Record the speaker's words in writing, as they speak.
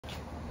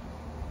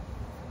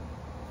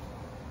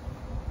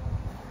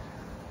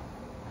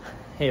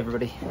Hey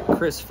everybody,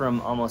 Chris from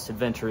Almost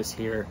Adventurous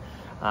here.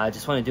 I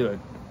just want to do a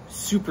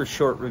super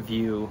short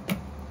review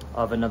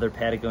of another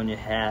Patagonia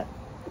hat.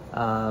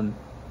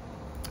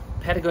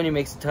 Patagonia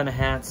makes a ton of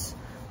hats.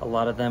 A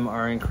lot of them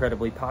are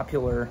incredibly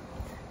popular,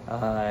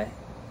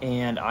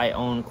 and I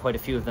own quite a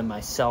few of them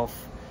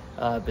myself.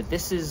 But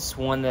this is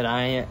one that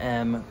I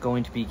am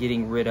going to be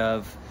getting rid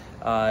of,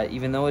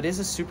 even though it is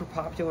a super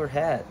popular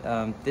hat.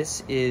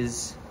 This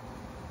is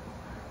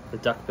the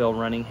duckbill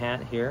running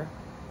hat here.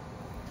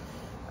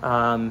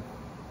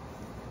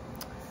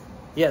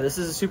 Yeah, this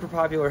is a super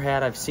popular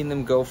hat. I've seen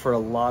them go for a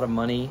lot of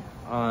money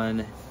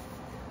on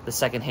the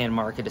secondhand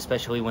market,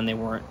 especially when they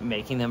weren't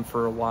making them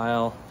for a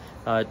while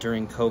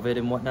during COVID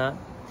and whatnot.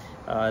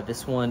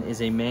 This one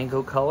is a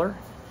mango color.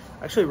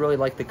 I actually really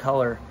like the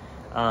color.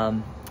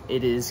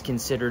 It is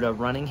considered a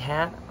running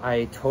hat.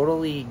 I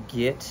totally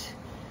get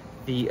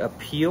the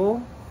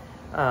appeal.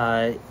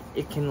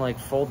 It can like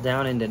fold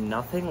down into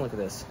nothing. Look at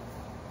this.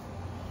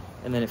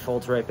 And then it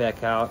folds right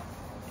back out,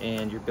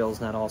 and your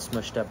bill's not all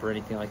smushed up or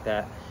anything like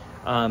that.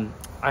 I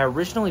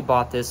originally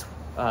bought this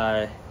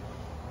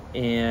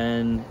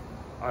and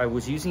I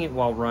was using it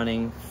while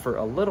running for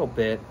a little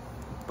bit,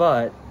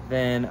 but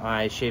then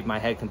I shaved my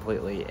head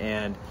completely,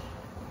 and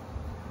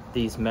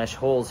these mesh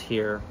holes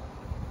here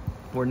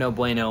were no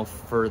bueno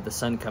for the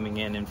sun coming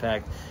in. In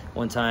fact,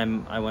 one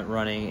time I went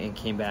running and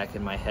came back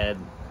and my head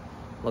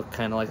looked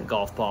kind of like a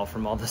golf ball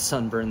from all the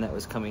sunburn that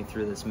was coming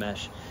through this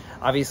mesh.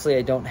 Obviously,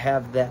 I don't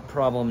have that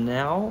problem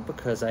now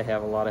because I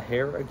have a lot of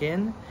hair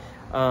again.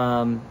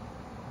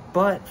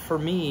 But for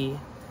me,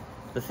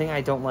 the thing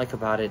I don't like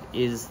about it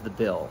is the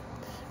bill,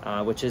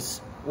 which is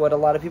what a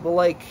lot of people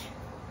like.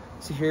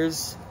 So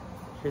here's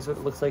what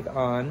it looks like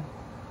on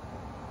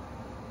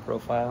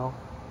profile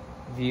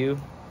view.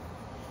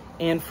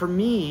 And for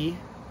me,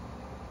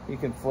 you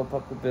can flip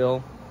up the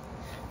bill.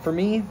 For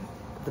me,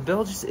 the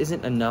bill just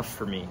isn't enough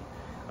for me.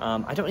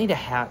 I don't need a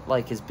hat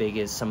like as big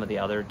as some of the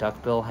other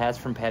duckbill hats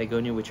from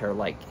Patagonia, which are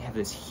like, have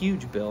this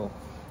huge bill.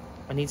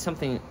 I need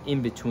something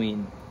in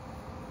between.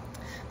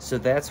 So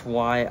that's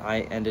why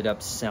I ended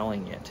up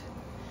selling it.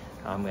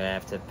 I'm gonna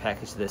have to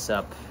package this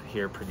up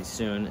here pretty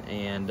soon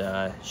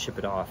and ship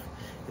it off.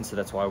 And so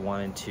that's why I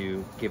wanted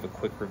to give a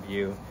quick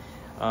review.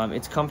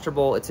 It's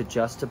comfortable, it's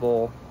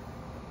adjustable,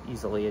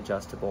 easily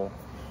adjustable,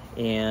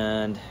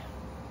 and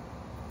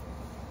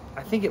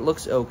I think it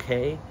looks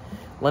okay.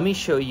 Let me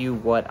show you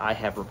what I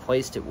have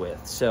replaced it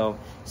with. So,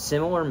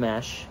 similar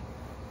mesh.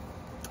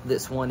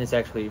 This one is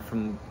actually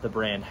from the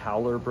brand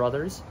Howler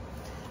Brothers.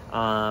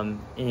 Similar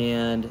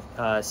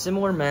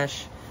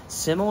mesh,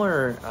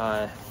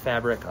 similar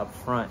fabric up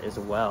front as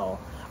well.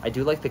 I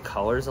do like the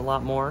colors a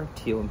lot more.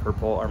 Teal and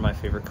purple are my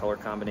favorite color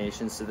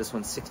combinations. So this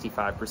one's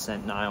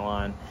 65%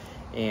 nylon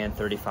and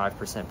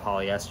 35%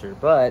 polyester.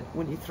 But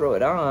when you throw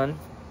it on,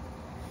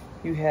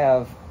 you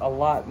have a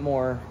lot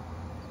more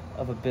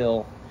of a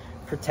bill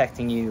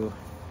protecting you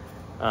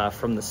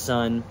from the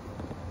sun,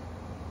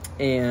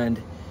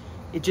 and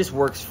it just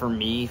works for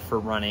me for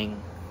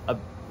running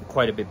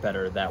quite a bit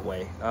better that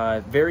way.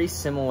 Very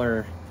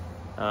similar,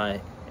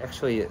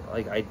 actually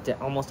like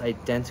almost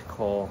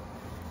identical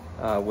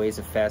ways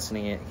of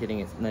fastening it, getting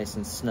it nice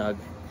and snug.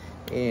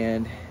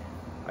 And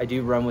I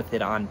do run with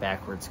it on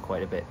backwards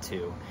quite a bit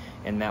too,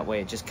 and that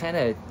way it just kind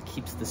of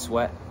keeps the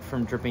sweat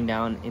from dripping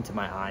down into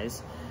my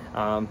eyes.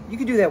 You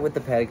can do that with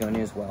the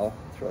Patagonia as well.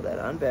 Throw that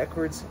on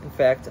backwards. In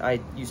fact, I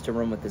used to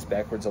run with this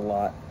backwards a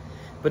lot.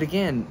 But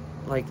again,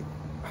 like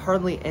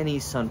hardly any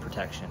sun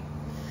protection.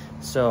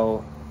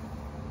 So,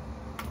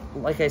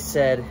 like I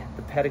said,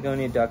 the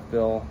Patagonia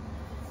Duckbill,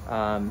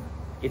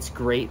 it's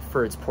great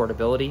for its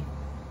portability.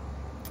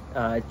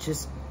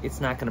 It's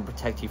not going to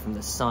protect you from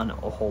the sun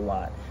a whole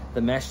lot.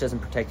 The mesh doesn't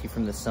protect you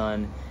from the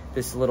sun.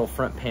 This little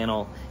front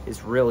panel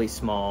is really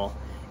small,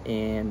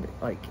 and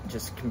like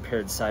just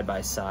compared side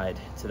by side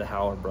to the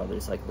Howler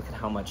Brothers, like look at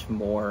how much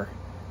more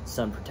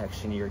sun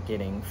protection you're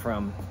getting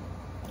from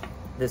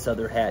this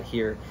other hat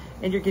here,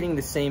 and you're getting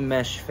the same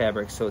mesh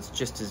fabric, so it's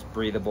just as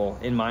breathable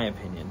in my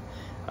opinion,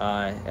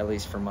 at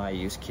least for my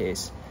use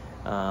case.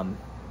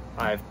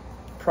 I've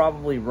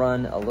probably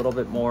run a little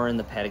bit more in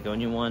the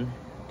Patagonia one,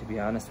 to be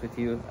honest with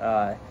you,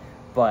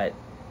 but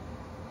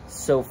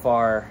so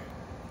far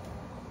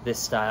this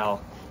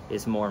style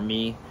is more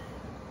me.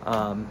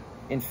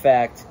 In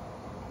fact,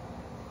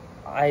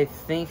 I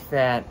think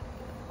that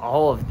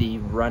all of the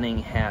running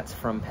hats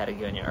from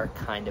Patagonia are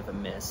kind of a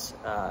miss.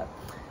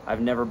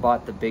 I've never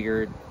bought the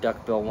bigger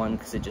duckbill one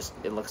because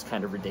it looks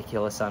kind of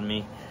ridiculous on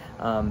me.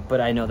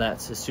 But I know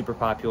that's a super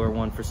popular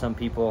one for some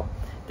people.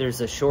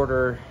 There's a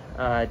shorter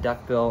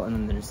duckbill, and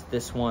then there's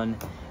this one.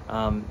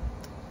 And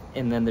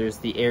then there's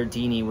the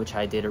Airdini, which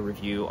I did a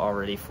review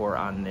already for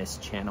on this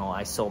channel.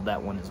 I sold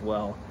that one as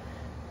well.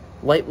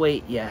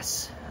 Lightweight,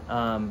 yes.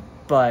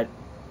 But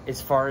as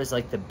far as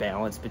like the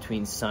balance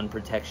between sun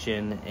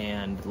protection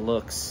and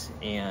looks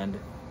and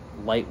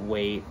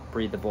lightweight,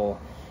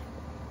 breathable,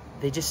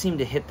 they just seem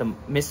to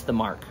miss the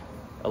mark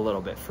a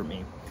little bit for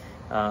me.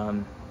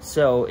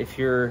 So if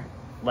you're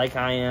like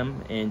I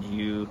am and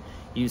you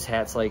use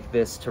hats like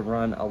this to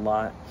run a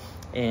lot,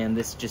 and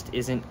this just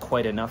isn't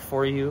quite enough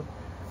for you,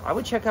 I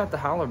would check out the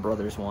Howler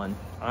Brothers one,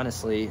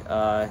 honestly.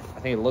 I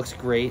think it looks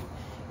great.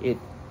 It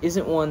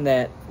isn't one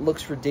that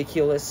looks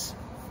ridiculous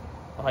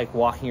like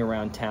walking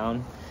around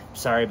town.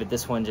 Sorry, but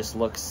this one just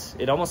looks,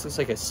 it almost looks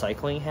like a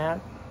cycling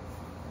hat.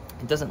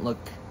 It doesn't look,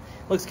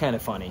 looks kind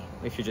of funny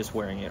if you're just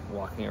wearing it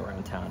walking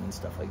around town and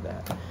stuff like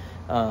that.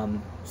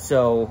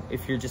 So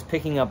if you're just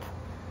picking up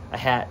a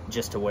hat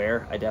just to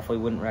wear, I definitely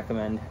wouldn't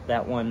recommend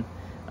that one.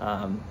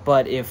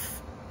 But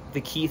if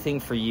the key thing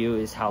for you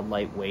is how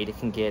lightweight it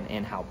can get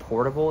and how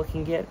portable it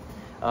can get,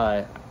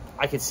 I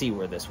could see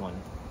where this one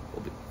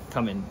will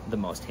come in the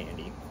most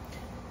handy.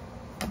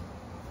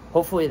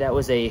 Hopefully that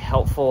was a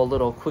helpful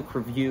little quick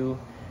review.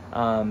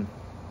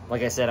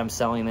 Like I said, I'm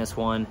selling this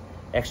one.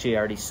 Actually, I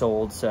already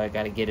sold, so I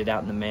got to get it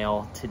out in the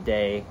mail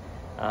today.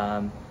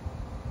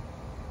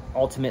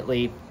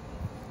 Ultimately,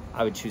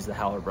 I would choose the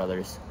Howler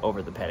Brothers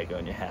over the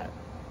Patagonia hat.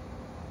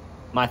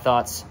 My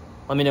thoughts,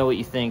 let me know what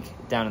you think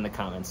down in the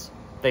comments.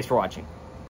 Thanks for watching.